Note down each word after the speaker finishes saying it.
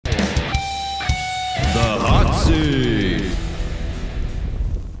Jesse.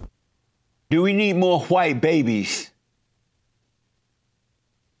 Do we need more white babies?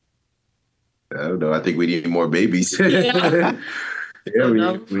 I don't know. I think we need more babies. Yeah,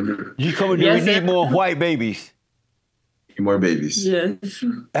 we need more white babies? Need more babies. Yes.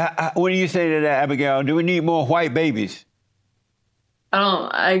 What do you say to that, Abigail? Do we need more white babies?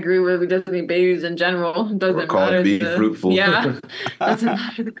 I agree with we just need babies in general. It doesn't matter. Be fruitful. Yeah. Doesn't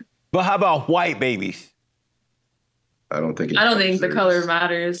matter. But how about white babies? I don't think the color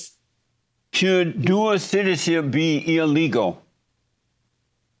matters. Should dual citizenship be illegal?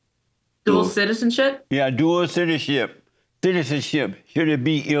 Dual citizenship? Yeah, dual citizenship. Should it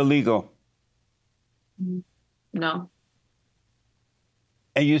be illegal? No.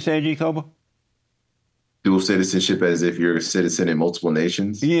 And you say, Jakobe? Dual citizenship as if you're a citizen in multiple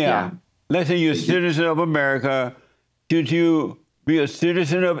nations? Yeah. Let's say you're a citizen of America. Should you be a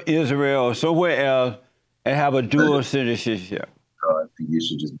citizen of Israel or somewhere else and have a dual citizenship? I think you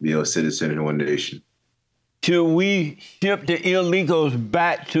should just be a citizen in one nation. Should we ship the illegals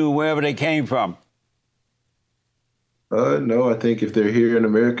back to wherever they came from? No, I think if they're here in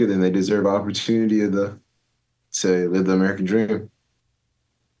America, then they deserve opportunity to live the American dream.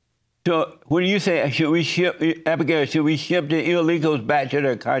 So what do you say? Abigail, should we ship the illegals back to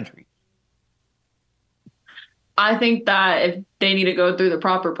their country? I think that if they need to go through the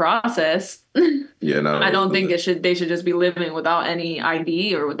proper process, I don't think they should just be living without any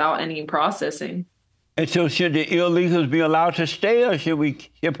ID or without any processing. And so should the illegals be allowed to stay or should we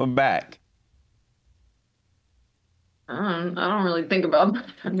ship them back? I don't really think about that,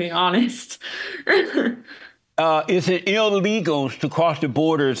 to be honest. Is it illegal to cross the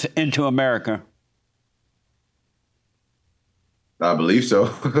borders into America? I believe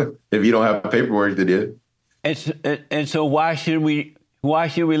so. If you don't have paperwork, then yeah. And so why should we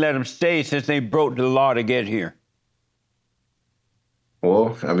let them stay since they broke the law to get here?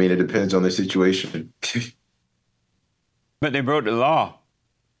 Well, I mean, it depends on the situation. But they broke the law.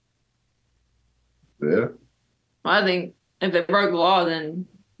 Yeah. I think if they broke the law, then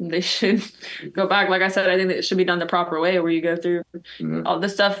they should go back. Like I said, I think it should be done the proper way, where you go through all the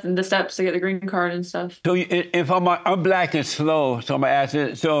stuff and the steps to get the green card and stuff. So if I'm black and slow, so I'm gonna ask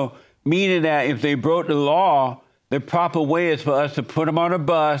it. So meaning that if they broke the law, the proper way is for us to put them on a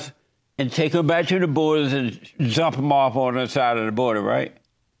bus and take them back to the borders and jump them off on the side of the border, right? Is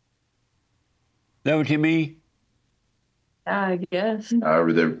that what you mean? Yeah, I guess.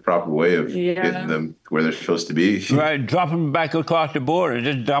 However, the proper way of getting them where they're supposed to be. Right, drop them back across the border.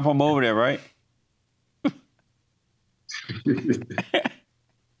 Just dump them over there, right?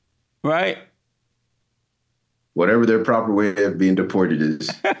 Right? Whatever their proper way of being deported is.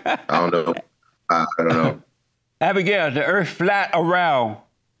 I don't know. I don't know. Abigail, the earth flat or round?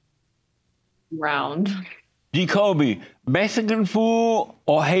 Round. Jakobe, Mexican food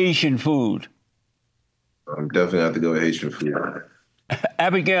or Haitian food? I'm definitely have to go with Haitian food.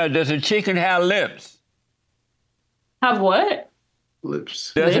 Abigail, does a chicken have lips? Have what?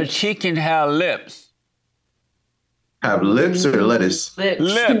 Lips. Does a chicken have lips? Have lips or lettuce? Lips.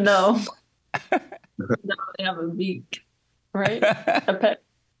 No. No, they have a beak, right? A pet.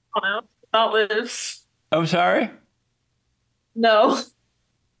 No, not lips. I'm sorry? No.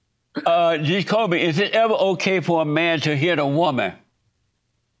 Jakobe, is it ever okay for a man to hit a woman?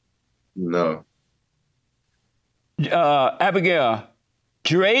 No. Abigail,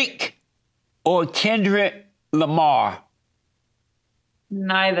 Drake or Kendrick Lamar?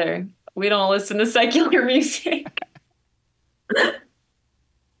 Neither. We don't listen to secular music.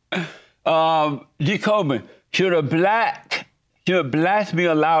 Jakobe, should blacks be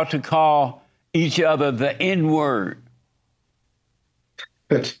allowed to call each other the N-word?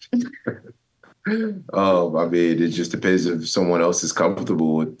 Oh, I mean, it just depends if someone else is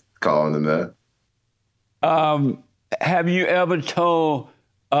comfortable with calling them that. Have you ever told,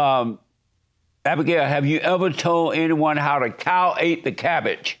 Abigail, have you ever told anyone how the cow ate the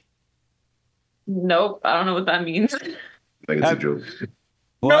cabbage? Nope, I don't know what that means. I think it's a joke.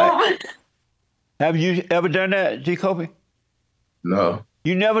 What? No. Have you ever done that, Jakobe? No.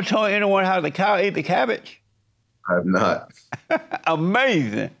 You never told anyone how the cow ate the cabbage? I have not.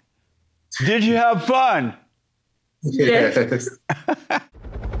 Amazing. Did you have fun? Yes.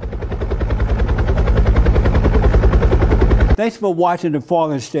 Thanks for watching The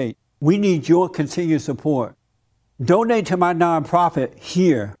Fallen State. We need your continued support. Donate to my nonprofit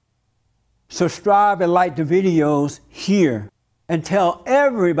here. Subscribe and like the videos here. And tell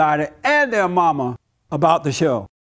everybody and their mama about the show.